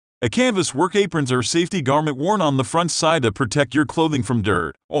A Canvas Work Aprons are a safety garment worn on the front side to protect your clothing from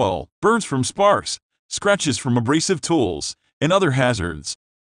dirt, oil, burns from sparks, scratches from abrasive tools, and other hazards.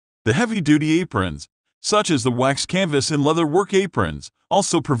 The heavy-duty aprons, such as the wax canvas and leather work aprons,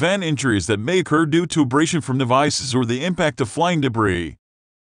 also prevent injuries that may occur due to abrasion from devices or the impact of flying debris.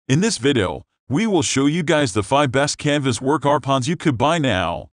 In this video, we will show you guys the 5 best Canvas Work Aprons you could buy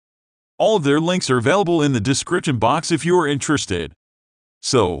now. All of their links are available in the description box if you are interested.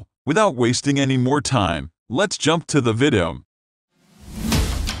 So, without wasting any more time, let's jump to the video.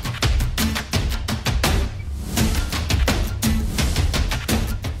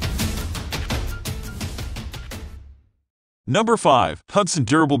 Number 5. Hudson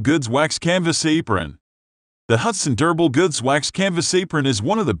Durable Goods Wax Canvas Apron. The Hudson Durable Goods Wax Canvas Apron is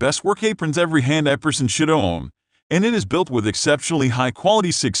one of the best work aprons every hand person should own, and it is built with exceptionally high-quality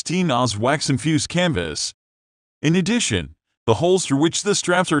 16-oz wax-infused canvas. In addition, the holes through which the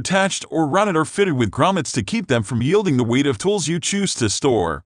straps are attached or routed are fitted with grommets to keep them from yielding the weight of tools you choose to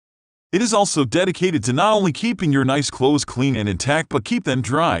store. It is also dedicated to not only keeping your nice clothes clean and intact but keep them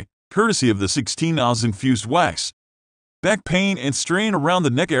dry, courtesy of the 16-oz infused wax. Back pain and strain around the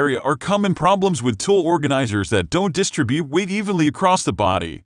neck area are common problems with tool organizers that don't distribute weight evenly across the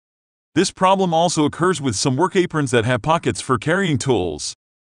body. This problem also occurs with some work aprons that have pockets for carrying tools.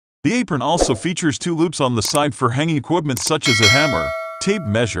 The apron also features 2 loops on the side for hanging equipment such as a hammer, tape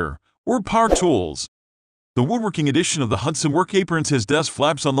measure, or power tools. The woodworking edition of the Hudson Work Aprons has dust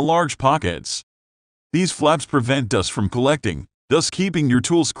flaps on the large pockets. These flaps prevent dust from collecting, thus keeping your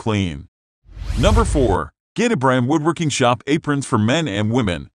tools clean. Number 4. GIDABRAND Woodworking Shop Aprons for Men and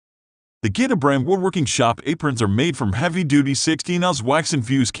Women. The GIDABRAND Woodworking Shop Aprons are made from heavy-duty 16-oz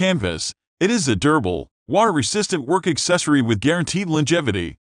wax-infused canvas. It is a durable, water-resistant work accessory with guaranteed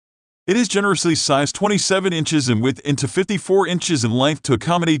longevity. It is generously sized 27 inches in width into 54 inches in length to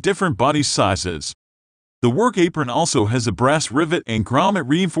accommodate different body sizes. The work apron also has a brass rivet and grommet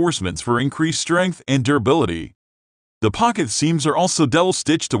reinforcements for increased strength and durability. The pocket seams are also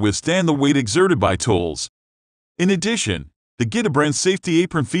double-stitched to withstand the weight exerted by tools. In addition, the GIDABRAND safety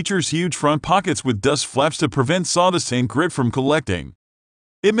apron features huge front pockets with dust flaps to prevent sawdust and grit from collecting.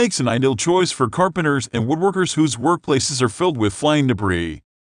 It makes an ideal choice for carpenters and woodworkers whose workplaces are filled with flying debris.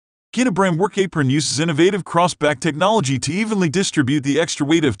 GIDABRAND Work Apron uses innovative cross-back technology to evenly distribute the extra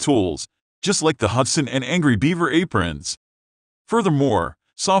weight of tools, just like the Hudson and Beaver aprons. Furthermore,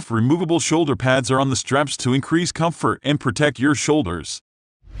 soft removable shoulder pads are on the straps to increase comfort and protect your shoulders.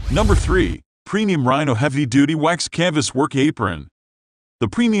 Number 3. Premium Rhino Heavy-Duty Wax Canvas Work Apron. The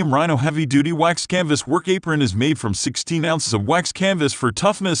Premium Rhino Heavy-Duty Wax Canvas Work Apron is made from 16 ounces of wax canvas for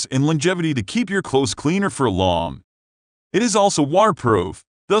toughness and longevity to keep your clothes cleaner for long. It is also waterproof,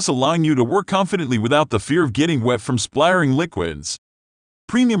 thus allowing you to work confidently without the fear of getting wet from splattering liquids.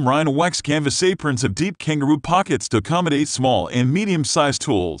 Premium Rhino Wax Canvas Aprons have deep kangaroo pockets to accommodate small and medium-sized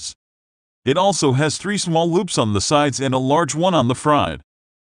tools. It also has 3 small loops on the sides and a large one on the front.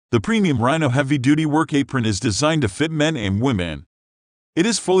 The Premium Rhino Heavy-Duty Work Apron is designed to fit men and women. It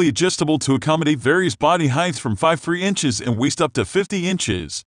is fully adjustable to accommodate various body heights from 5'3" inches and waist up to 50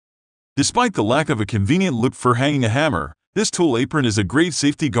 inches. Despite the lack of a convenient loop for hanging a hammer, this tool apron is a great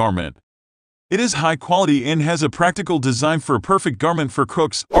safety garment. It is high quality and has a practical design for a perfect garment for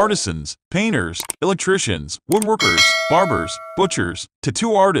cooks, artisans, painters, electricians, woodworkers, barbers, butchers,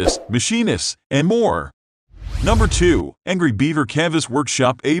 tattoo artists, machinists, and more. Number 2. Angry Beaver Canvas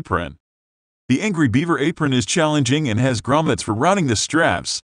Workshop Apron. The Angry Beaver apron is challenging and has grommets for routing the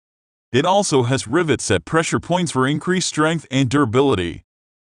straps. It also has rivets at pressure points for increased strength and durability.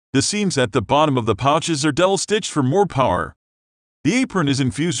 The seams at the bottom of the pouches are double-stitched for more power. The apron is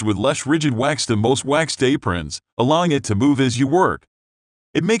infused with less rigid wax than most waxed aprons, allowing it to move as you work.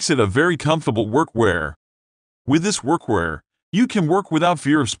 It makes it a very comfortable workwear. With this workwear, you can work without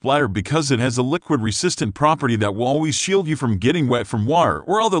fear of splatter because it has a liquid-resistant property that will always shield you from getting wet from water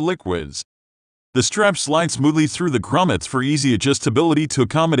or other liquids. The straps slide smoothly through the grommets for easy adjustability to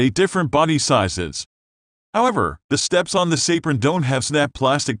accommodate different body sizes. However, the steps on this apron don't have snap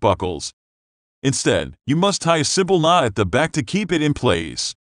plastic buckles. Instead, you must tie a simple knot at the back to keep it in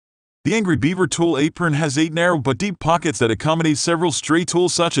place. The Angry Beaver tool apron has 8 narrow but deep pockets that accommodate several stray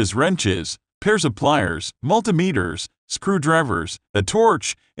tools such as wrenches, pairs of pliers, multimeters, screwdrivers, a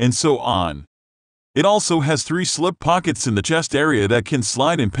torch, and so on. It also has 3 slip pockets in the chest area that can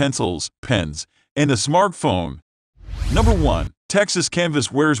slide in pencils, pens, and a smartphone. Number 1. Texas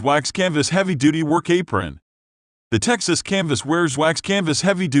Canvas Wears Wax Canvas Heavy-Duty Work Apron. The Texas Canvas Wears Wax Canvas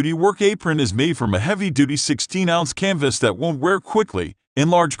Heavy-Duty Work Apron is made from a heavy-duty 16-ounce canvas that won't wear quickly, and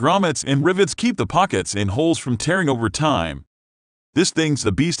large grommets and rivets keep the pockets and holes from tearing over time. This thing's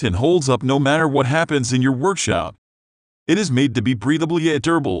a beast and holds up no matter what happens in your workshop. It is made to be breathable yet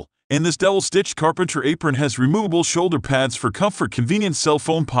durable, and this double-stitched carpenter apron has removable shoulder pads for comfort, convenient cell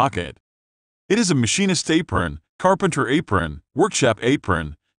phone pocket. It is a machinist apron, carpenter apron, workshop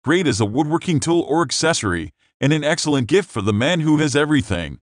apron, great as a woodworking tool or accessory, and an excellent gift for the man who has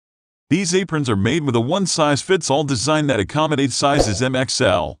everything. These aprons are made with a one-size-fits-all design that accommodates sizes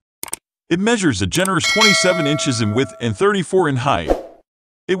MXL. It measures a generous 27 inches in width and 34 in height.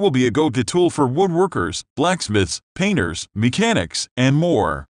 It will be a go-to tool for woodworkers, blacksmiths, painters, mechanics, and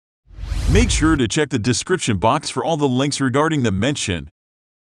more. Make sure to check the description box for all the links regarding the mention.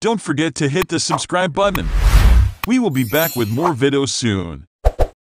 Don't forget to hit the subscribe button. We will be back with more videos soon.